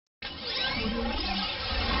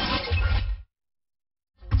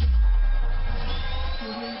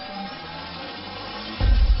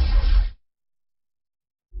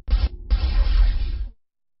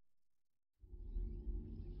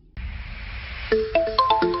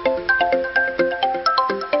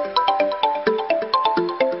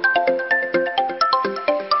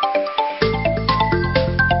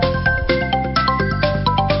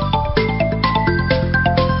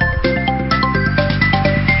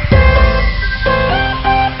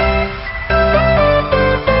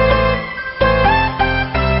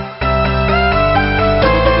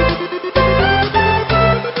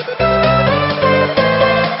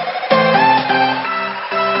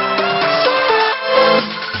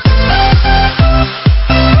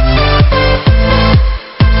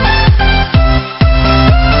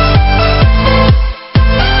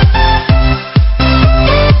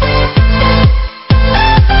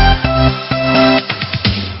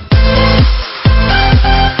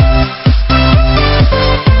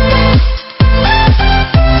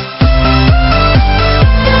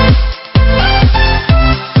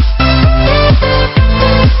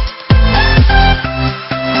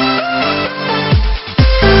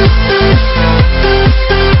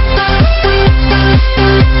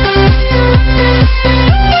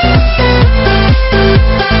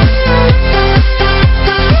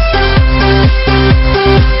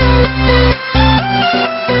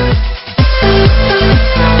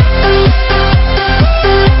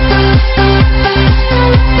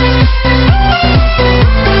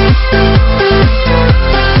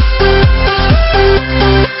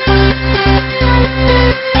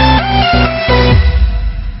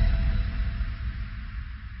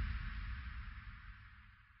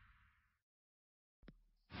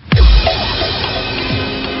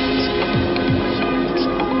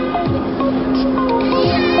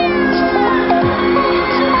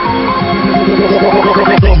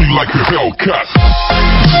Tell me like a Hellcat.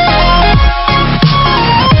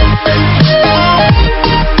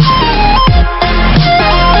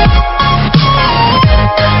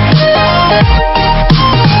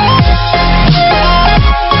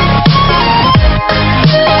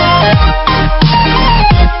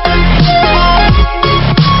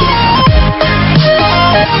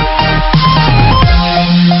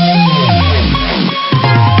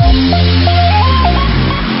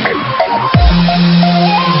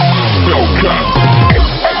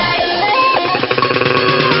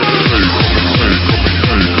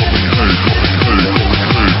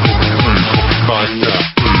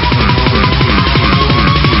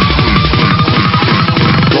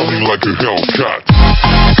 Like a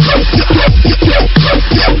Hellcat.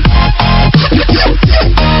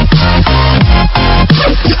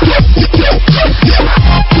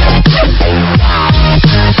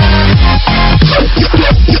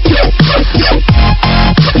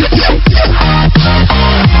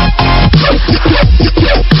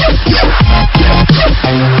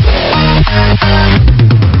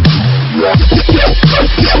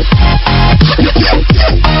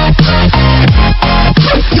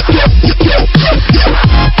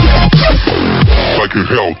 Like a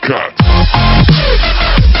Hellcat.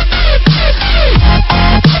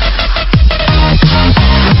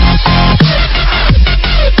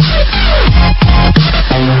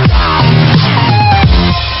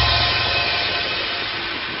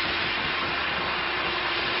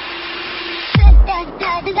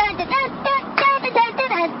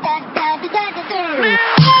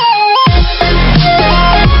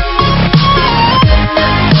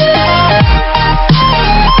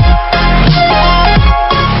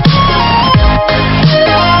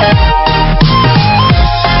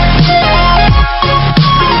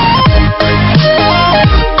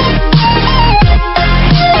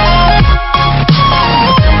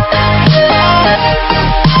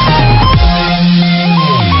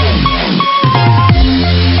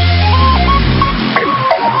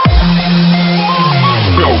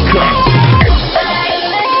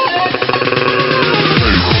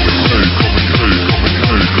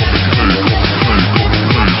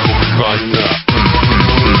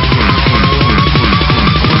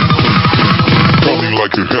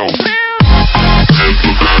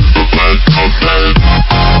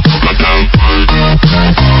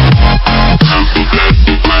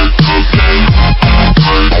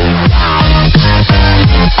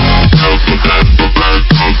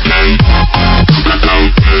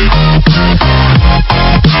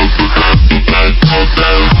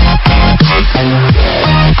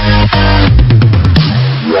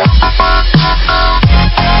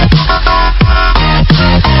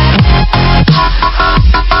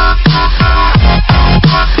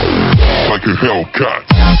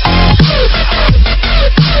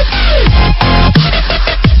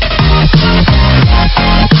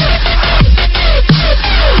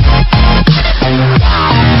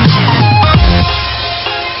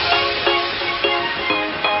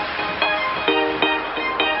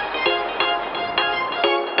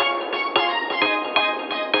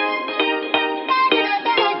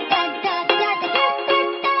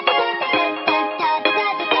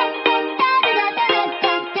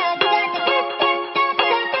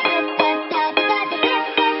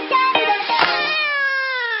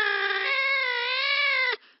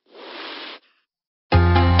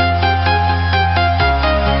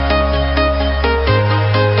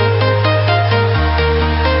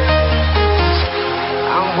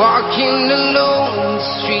 walking alone, the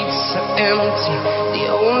streets are empty. The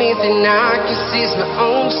only thing I can see is my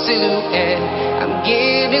own silhouette. I'm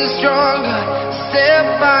getting stronger, step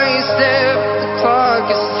by step. The clock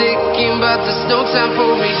is ticking, but there's no time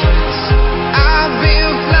for regrets. I've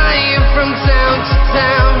been flying from town to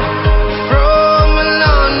town, from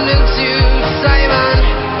London to Taiwan.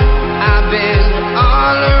 I've been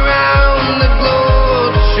all around the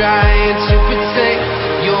globe trying to protect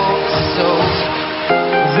your soul.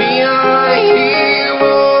 We are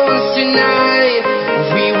heroes tonight.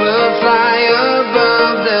 We will fly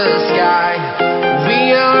above the sky.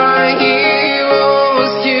 We are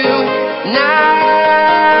heroes tonight.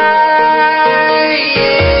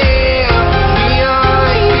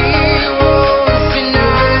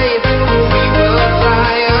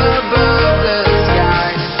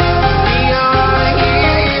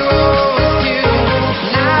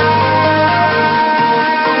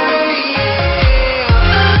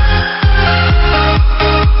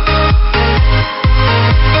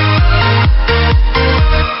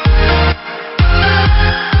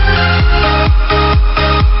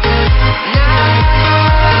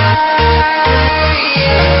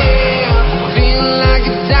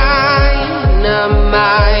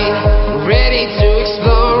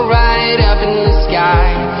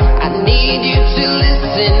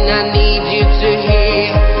 I need you to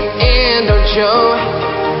hear and don't show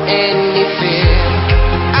anything.